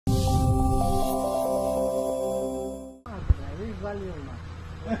залил нас.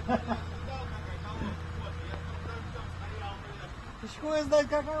 Хуй знает,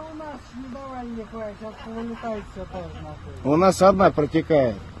 какая у нас, не давали не хватит, сейчас вылетает все тоже нахуй. У нас одна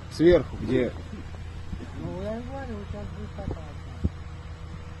протекает сверху, где... Ну я и говорю, сейчас будет такая.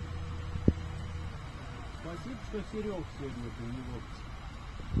 Спасибо, что Серег сегодня у него.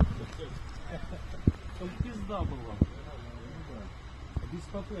 Он пизда была.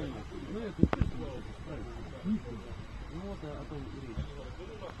 Беспокойно. Ну это чувство, ну вот о том и речь.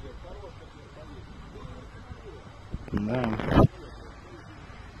 Да.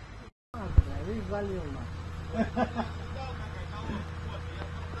 Видишь, залил нас.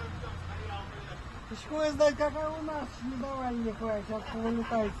 Хуй знает, какая у нас, не давали не хватит, сейчас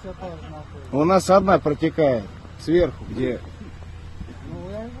вылетает все тоже нахуй. У нас одна протекает сверху, где... Ну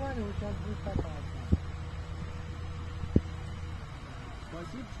я и говорю, сейчас будет такая.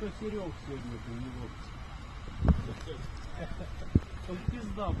 Спасибо, что Серег сегодня у него. Он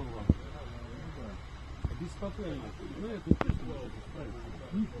пизда была. Беспокойно. Ну это чувство,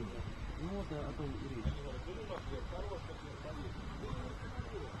 ну вот о том и речь.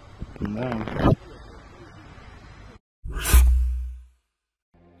 Да.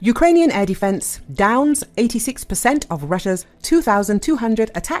 Ukrainian air defense downs 86% of Russia's 2,200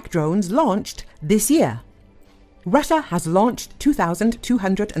 attack drones launched this year. Russia has launched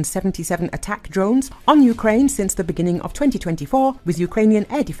 2,277 attack drones on Ukraine since the beginning of 2024, with Ukrainian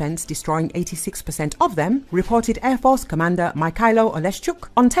air defense destroying 86% of them, reported Air Force Commander Mikhailo Oleshchuk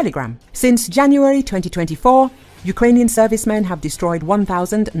on Telegram. Since January 2024, Ukrainian servicemen have destroyed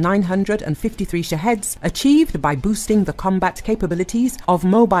 1,953 Shaheds, achieved by boosting the combat capabilities of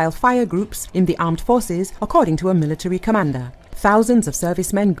mobile fire groups in the armed forces, according to a military commander. Thousands of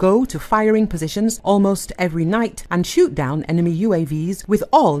servicemen go to firing positions almost every night and shoot down enemy UAVs with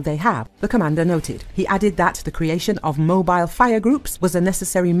all they have, the commander noted. He added that the creation of mobile fire groups was a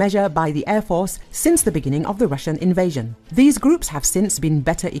necessary measure by the Air Force since the beginning of the Russian invasion. These groups have since been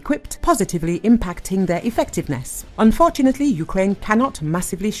better equipped, positively impacting their effectiveness. Unfortunately, Ukraine cannot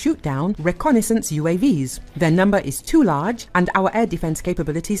massively shoot down reconnaissance UAVs. Their number is too large and our air defense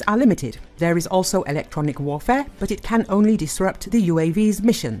capabilities are limited. There is also electronic warfare, but it can only disrupt the UAV's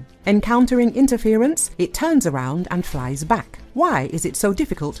mission. Encountering interference, it turns around and flies back. Why is it so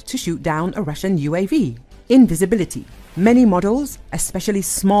difficult to shoot down a Russian UAV? Invisibility. Many models, especially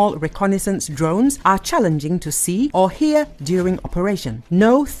small reconnaissance drones, are challenging to see or hear during operation.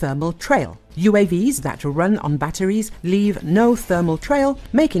 No thermal trail. UAVs that run on batteries leave no thermal trail,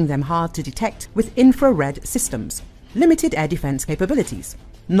 making them hard to detect with infrared systems. Limited air defense capabilities.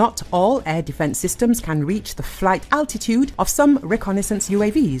 Not all air defense systems can reach the flight altitude of some reconnaissance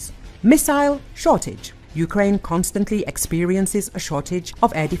UAVs. Missile shortage. Ukraine constantly experiences a shortage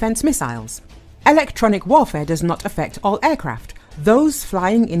of air defense missiles. Electronic warfare does not affect all aircraft. Those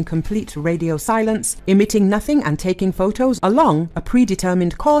flying in complete radio silence, emitting nothing and taking photos along a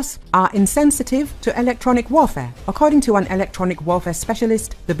predetermined course are insensitive to electronic warfare. According to an electronic warfare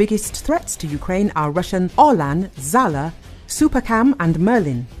specialist, the biggest threats to Ukraine are Russian Orlan, Zala, Supercam and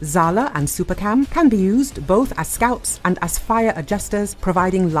Merlin. Zala and Supercam can be used both as scouts and as fire adjusters,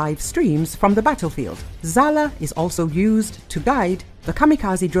 providing live streams from the battlefield. Zala is also used to guide the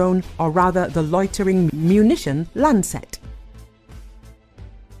kamikaze drone, or rather the loitering munition Lancet.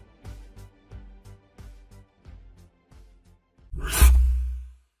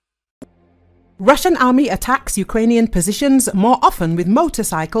 Russian army attacks Ukrainian positions more often with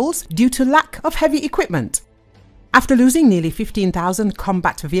motorcycles due to lack of heavy equipment. After losing nearly 15,000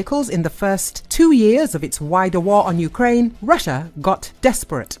 combat vehicles in the first 2 years of its wider war on Ukraine, Russia got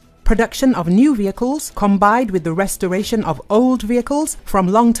desperate. Production of new vehicles, combined with the restoration of old vehicles from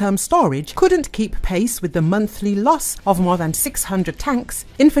long-term storage, couldn't keep pace with the monthly loss of more than 600 tanks,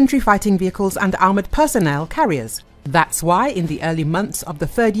 infantry fighting vehicles and armoured personnel carriers. That's why in the early months of the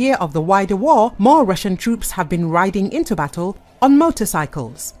third year of the wider war, more Russian troops have been riding into battle on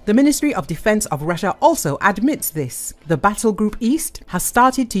motorcycles. The Ministry of Defense of Russia also admits this. The Battle Group East has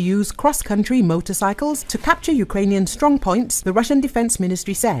started to use cross-country motorcycles to capture Ukrainian strongpoints, the Russian Defense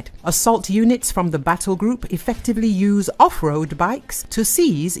Ministry said. Assault units from the Battle Group effectively use off-road bikes to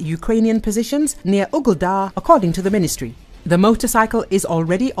seize Ukrainian positions near Uguldar, according to the ministry. The motorcycle is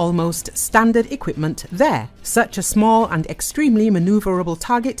already almost standard equipment there. Such a small and extremely maneuverable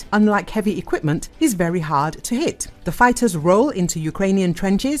target, unlike heavy equipment, is very hard to hit. The fighters roll into Ukrainian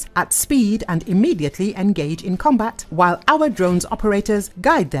trenches at speed and immediately engage in combat, while our drones operators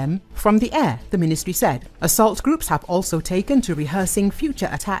guide them from the air, the ministry said. Assault groups have also taken to rehearsing future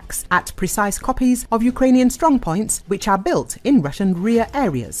attacks at precise copies of Ukrainian strongpoints which are built in Russian rear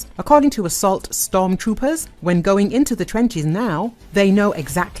areas. According to assault stormtroopers, when going into the trenches, challenge is now they know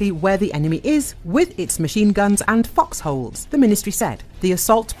exactly where the enemy is with its machine guns and foxholes, the ministry said. The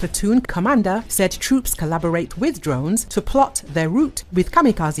assault platoon commander said troops collaborate with drones to plot their route with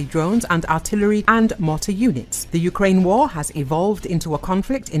kamikaze drones and artillery and mortar units. The Ukraine war has evolved into a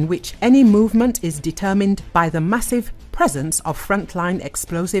conflict in which any movement is determined by the massive presence of frontline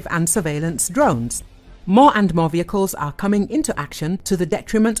explosive and surveillance drones. More and more vehicles are coming into action to the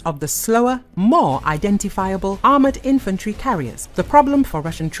detriment of the slower, more identifiable armoured infantry carriers. The problem for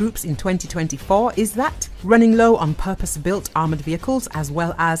Russian troops in 2024 is that, running low on purpose-built armoured vehicles as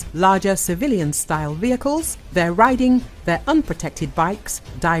well as larger civilian-style vehicles, they're riding their unprotected bikes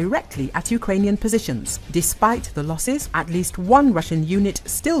directly at Ukrainian positions. Despite the losses, at least one Russian unit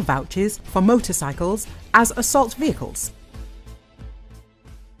still vouches for motorcycles as assault vehicles.